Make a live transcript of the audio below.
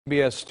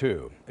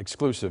CBS2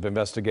 exclusive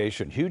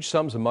investigation. Huge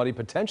sums of money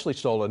potentially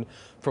stolen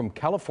from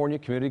California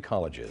community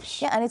colleges.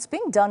 Yeah, and it's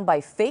being done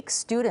by fake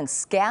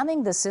students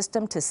scamming the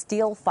system to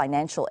steal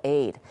financial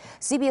aid.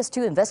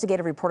 CBS2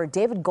 investigative reporter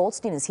David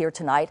Goldstein is here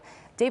tonight.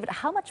 David,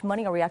 how much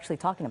money are we actually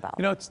talking about?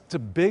 You know, it's a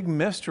big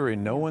mystery.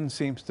 No one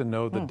seems to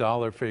know the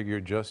dollar figure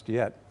just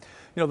yet.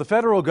 You know, the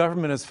federal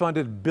government has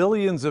funded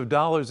billions of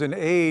dollars in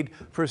aid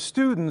for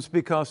students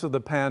because of the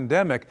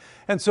pandemic,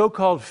 and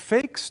so-called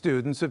fake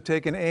students have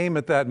taken aim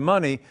at that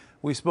money.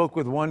 We spoke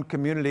with one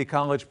community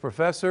college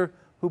professor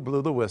who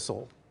blew the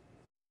whistle.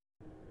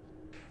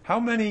 How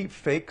many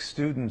fake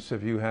students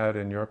have you had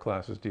in your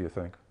classes, do you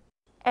think?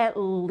 At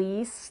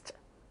least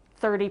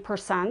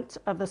 30%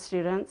 of the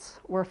students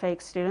were fake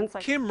students.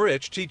 Kim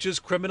Rich teaches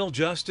criminal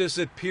justice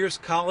at Pierce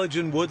College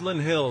in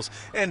Woodland Hills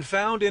and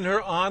found in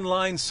her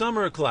online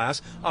summer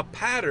class a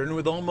pattern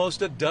with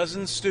almost a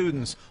dozen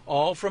students,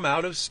 all from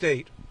out of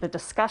state. The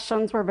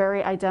discussions were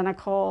very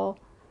identical.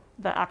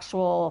 The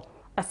actual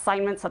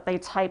assignments that they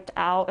typed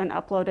out and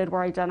uploaded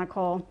were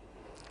identical.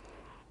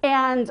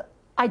 And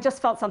I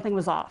just felt something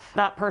was off.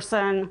 That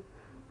person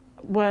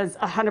was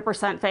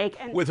 100% fake.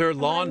 With her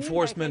law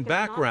enforcement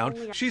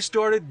background, she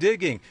started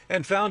digging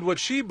and found what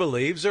she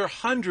believes are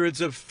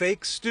hundreds of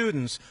fake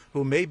students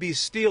who may be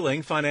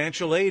stealing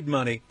financial aid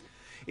money.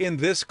 In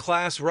this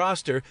class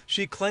roster,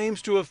 she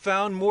claims to have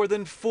found more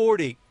than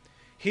 40.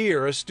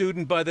 Here, a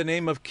student by the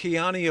name of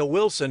Kiania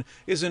Wilson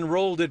is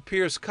enrolled at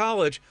Pierce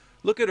College.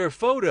 Look at her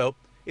photo.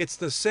 It's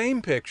the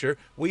same picture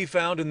we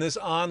found in this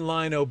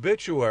online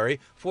obituary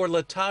for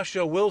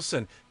Latasha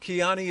Wilson,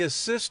 Kiania's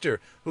sister,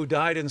 who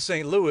died in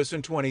St. Louis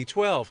in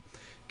 2012.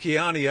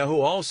 Kiania,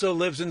 who also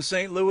lives in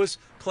St. Louis,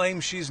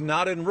 claims she's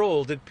not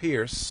enrolled at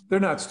Pierce.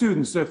 They're not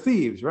students, they're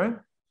thieves, right?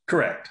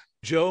 Correct.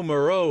 Joe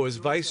Moreau is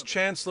Vice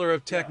Chancellor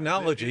of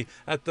Technology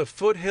at the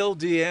Foothill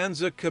De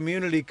Anza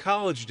Community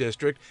College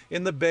District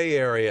in the Bay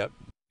Area.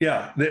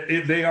 Yeah,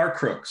 they are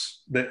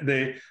crooks.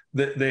 They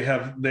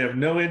have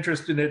no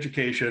interest in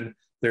education.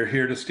 They're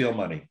here to steal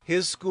money.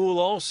 His school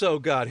also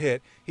got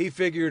hit. He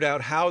figured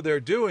out how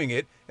they're doing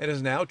it and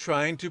is now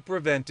trying to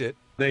prevent it.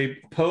 They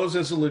pose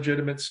as a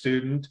legitimate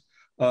student.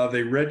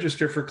 They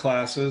register for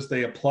classes.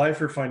 They apply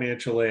for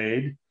financial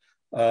aid.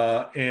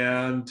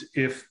 And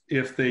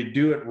if they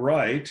do it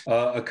right,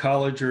 a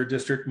college or a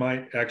district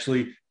might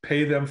actually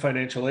pay them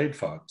financial aid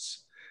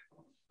funds.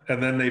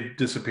 And then they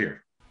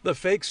disappear. The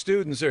fake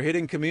students are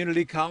hitting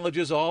community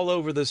colleges all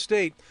over the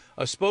state.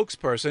 A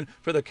spokesperson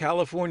for the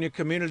California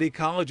Community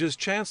Colleges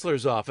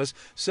Chancellor's Office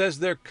says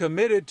they're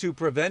committed to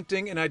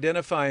preventing and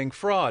identifying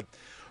fraud.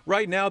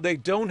 Right now, they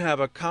don't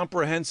have a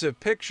comprehensive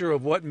picture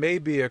of what may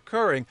be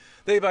occurring.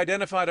 They've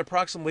identified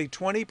approximately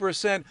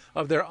 20%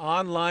 of their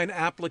online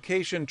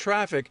application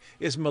traffic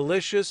is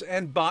malicious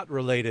and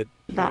bot-related.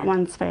 That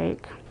one's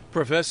fake.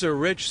 Professor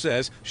Rich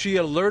says she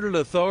alerted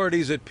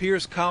authorities at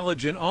Pierce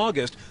College in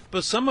August,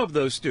 but some of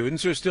those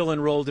students are still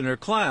enrolled in her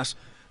class.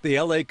 The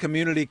LA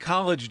Community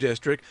College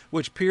District,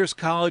 which Pierce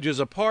College is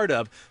a part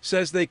of,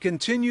 says they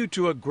continue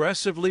to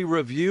aggressively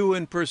review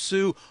and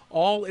pursue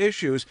all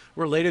issues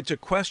related to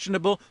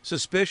questionable,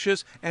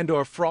 suspicious,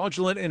 and/or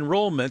fraudulent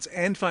enrollments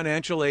and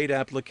financial aid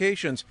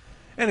applications.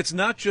 And it's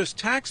not just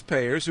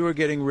taxpayers who are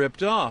getting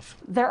ripped off.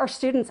 There are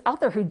students out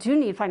there who do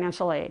need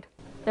financial aid.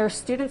 There are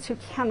students who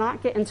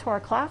cannot get into our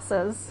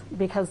classes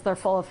because they're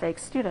full of fake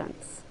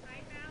students.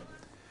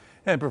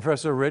 And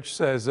Professor Rich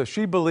says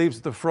she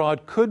believes the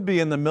fraud could be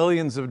in the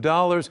millions of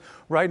dollars.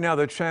 Right now,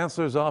 the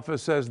Chancellor's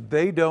office says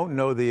they don't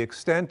know the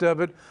extent of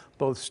it.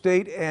 Both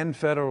state and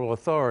federal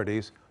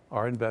authorities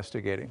are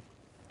investigating.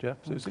 Jeff,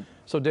 Susie?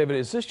 So, David,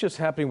 is this just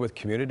happening with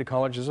community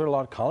colleges? There are a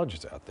lot of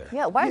colleges out there.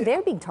 Yeah, why are they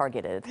being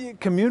targeted?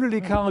 Community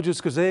colleges,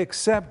 because they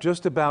accept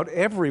just about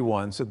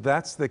everyone. So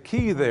that's the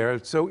key there.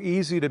 It's so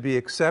easy to be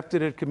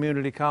accepted at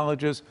community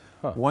colleges.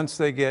 Once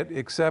they get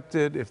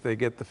accepted, if they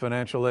get the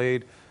financial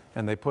aid,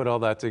 and they put all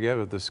that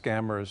together, the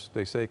scammers,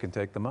 they say, can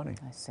take the money.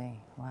 I see.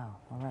 Wow.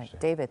 All right.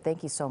 David,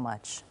 thank you so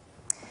much.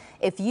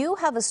 If you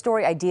have a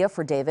story idea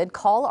for David,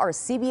 call our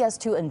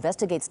CBS2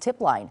 Investigates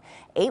tip line,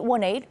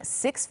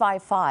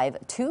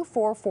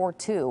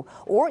 818-655-2442,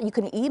 or you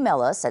can email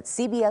us at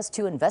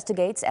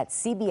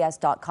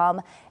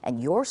cbs2investigates@cbs.com,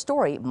 and your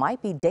story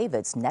might be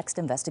David's next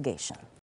investigation.